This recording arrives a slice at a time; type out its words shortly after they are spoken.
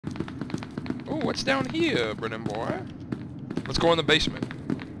Oh, what's down here, Brennan boy? Let's go in the basement.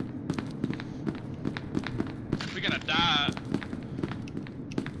 We're gonna die.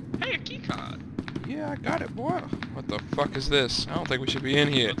 Hey, a key card. Yeah, I got it, boy. What the fuck is this? I don't think we should be in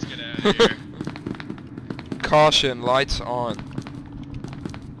here. Let's get out of here. Caution, lights on.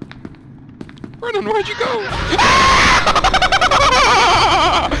 Brennan, where'd you go?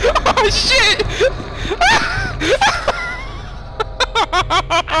 Oh shit!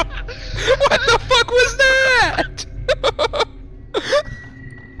 What the fuck was that?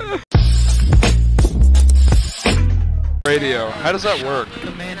 Radio. How does that work?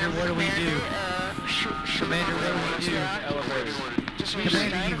 Commander, what do we do? Commander, what do we do?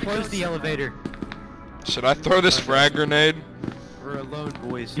 Commander, you close the elevator. Should I throw this frag grenade? We're alone,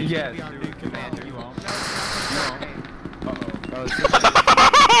 boys. Yes, Be on dude, duty, Commander. you won't.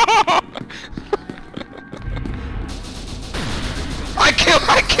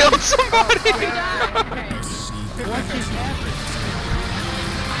 I killed somebody! What just happened?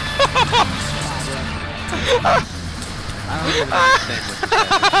 I don't even understand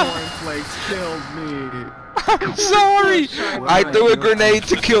what I'm sorry! I threw a grenade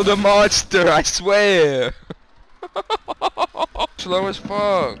to kill the monster, I swear! Slow as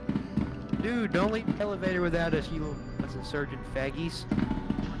fuck. Dude, don't leave the elevator without us, you little insurgent faggies.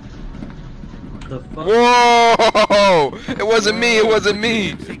 The fuck? Whoa! It wasn't me, it wasn't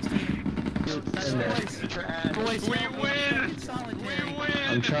me! Boys, we win!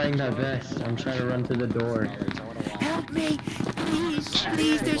 I'm trying my best. I'm trying to run to the door. Help me! Please,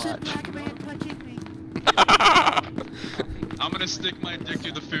 please, there's a black man punching me. I'm gonna stick my dick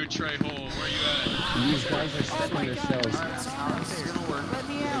through the food tray hole. Where you at? These guys are stuck in their cells. Let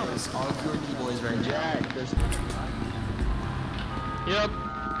me out. All good boys right Jack, there's... Yep.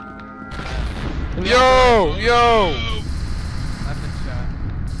 Yo! Yo! I've been shot.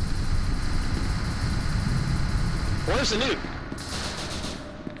 Where's the nuke?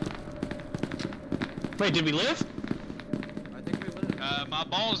 Wait, did we live? I think we live. My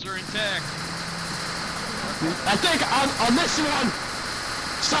balls are intact. I think I'm missing one!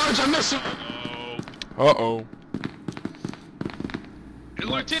 Sarge, I'm missing one! Uh-oh. Hey,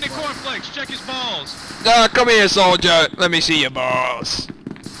 Lieutenant Cornflakes, check his balls. Ah, come here, soldier. Let me see your balls.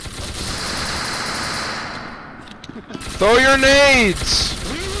 Throw your nades!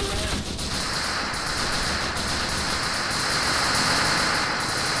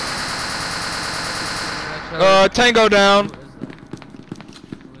 Tango down.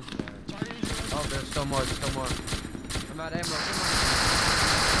 Oh, there's still more, there's still more. I'm out of ammo. Come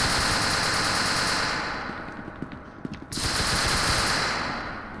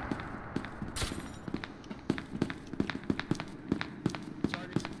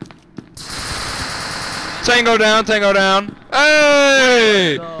Tango down, tango down.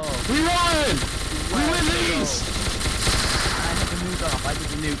 Hey! We won! We win these! I did the nuke off. I did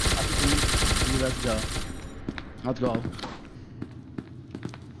the nuke. Let's go. Let's go.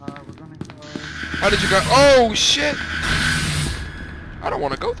 we're gonna go. How did you go? Oh, shit! I don't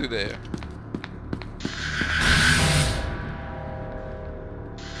want to go through there.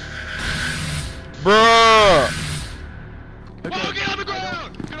 Bruh! Whoa, get on the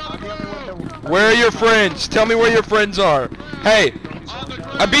ground! Get on the ground! Where are your friends? Tell me where your friends are. Hey! On the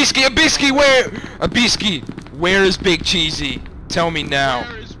ground! Abiski, where? Abiski, where is Big Cheesy? Tell me now.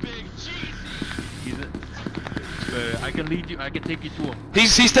 Where is Big Cheesy? I can lead you. I can take you to him.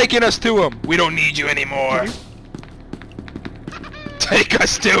 He's taking us to him. We don't need you anymore. Take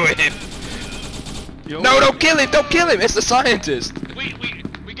us to him. Yo, No, don't kill him. Don't kill him. It's the scientist.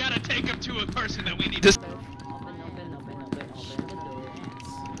 We gotta take him to a person that we need This- to...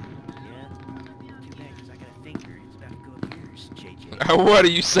 What are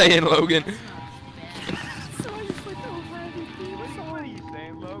you saying, Logan? What are you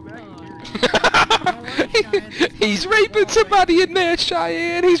saying, Logan? I can hear you. He's raping somebody in there,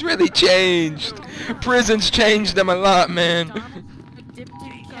 Cheyenne. He's really changed. Prison's changed him a lot, man.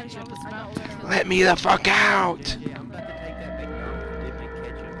 Let me the fuck out.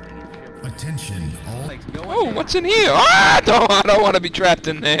 Attention, all. Oh, what's in here? Ah, I don't want to be trapped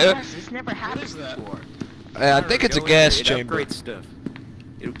in there. This never happened before. I think it's a gas chamber. Upgrade stuff.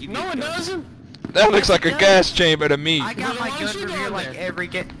 It'll give No, you it guns. doesn't! That looks like a gas chamber to me. I got my Why gun should from I here go like there? every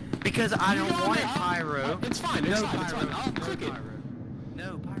get because I don't want it pyro. It's fine, it's fine, it's fine. I'll click it.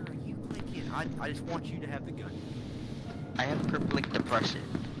 No, pyro, you click it. I just want you to have the gun. I have crippling depression.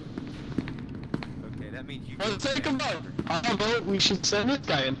 Okay, that means you. Let's take him out. I vote we should send this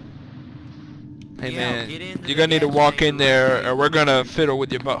guy in. Hey Yeah, man, get into you're the gonna need to gas walk in chamber. there, or we're gonna fiddle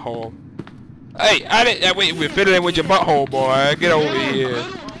with your butthole. Hey, I didn't. Wait, we're fiddling with your butthole, boy. Get over here.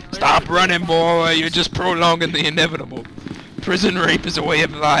 Stop running, boy. You're just prolonging the inevitable. Prison rape is a way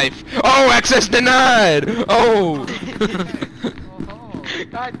of life. Oh, access denied. Oh.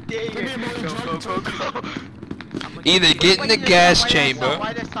 God dang it. Go. Either get in the gas chamber.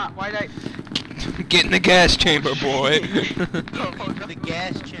 Why'd I stop? Why'd I? Get in the gas chamber, boy. The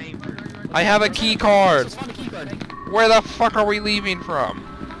gas chamber. I have a key card. Where the fuck are we leaving from?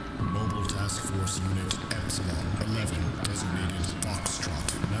 Mobile Task Force Unit Epsilon 11, designated Foxtrot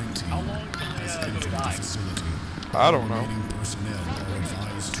 19, has entered the facility. I don't know. Remaining personnel are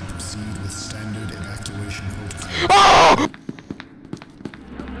advised to proceed with standard evacuation protocol. Oh!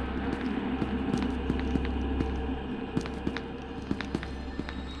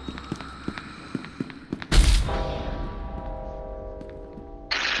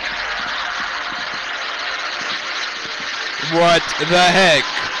 What the heck?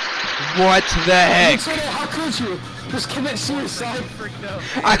 What the heck? How could you? Just commit suicide.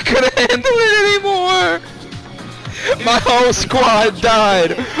 I couldn't handle it anymore! My whole squad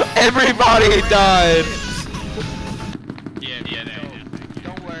died! Everybody died! Yeah.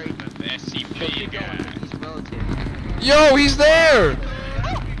 Don't worry. The SCP guy. He's relative. Yo, he's there!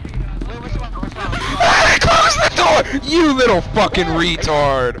 What's wrong? Ah, close the door! You little fucking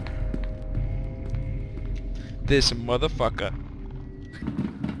retard! This motherfucker.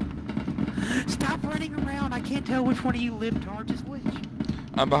 Stop running around. I can't tell which one of you libtards is which.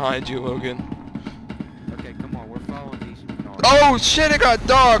 I'm behind you, Logan. Okay, come on. We're following these cars. Oh shit, it got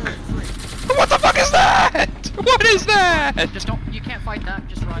dark! What the fuck is that? What is that? Just don't. You can't fight that.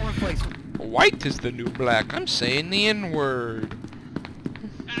 Just run. White is the new black. I'm saying the N-word.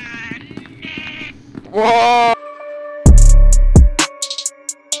 Whoa!